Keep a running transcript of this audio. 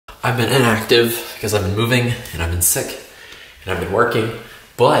I've been inactive because I've been moving and I've been sick and I've been working,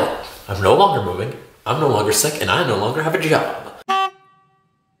 but I'm no longer moving, I'm no longer sick, and I no longer have a job.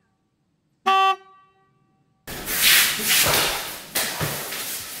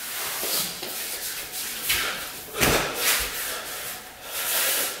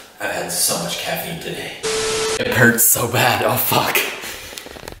 I've had so much caffeine today. It hurts so bad, oh fuck.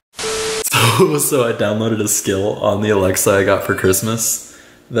 So I downloaded a skill on the Alexa I got for Christmas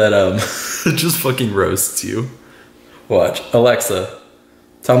that just fucking roasts you. Watch. Alexa,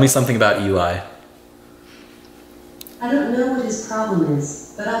 tell me something about Eli. I don't know what his problem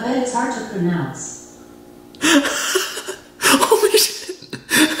is, but I bet it's hard to pronounce. Holy shit.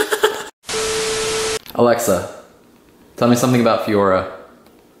 Alexa, tell me something about Fiora.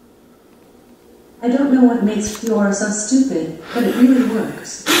 I don't know what makes Fiora so stupid, but it really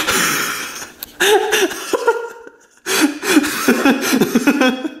works.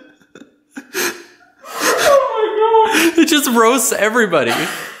 Oh my god. It just roasts everybody.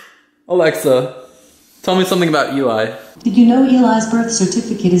 Alexa, tell me something about Eli. Did you know Eli's birth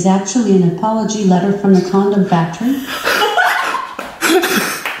certificate is actually an apology letter from the condom factory?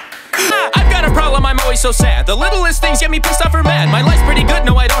 I'm always so sad. The littlest things get me pissed off or mad. My life's pretty good,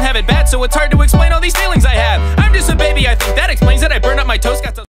 no I don't have it bad, so it's hard to explain all these feelings I have. I'm just a baby, I think that explains it. I burned up my toast.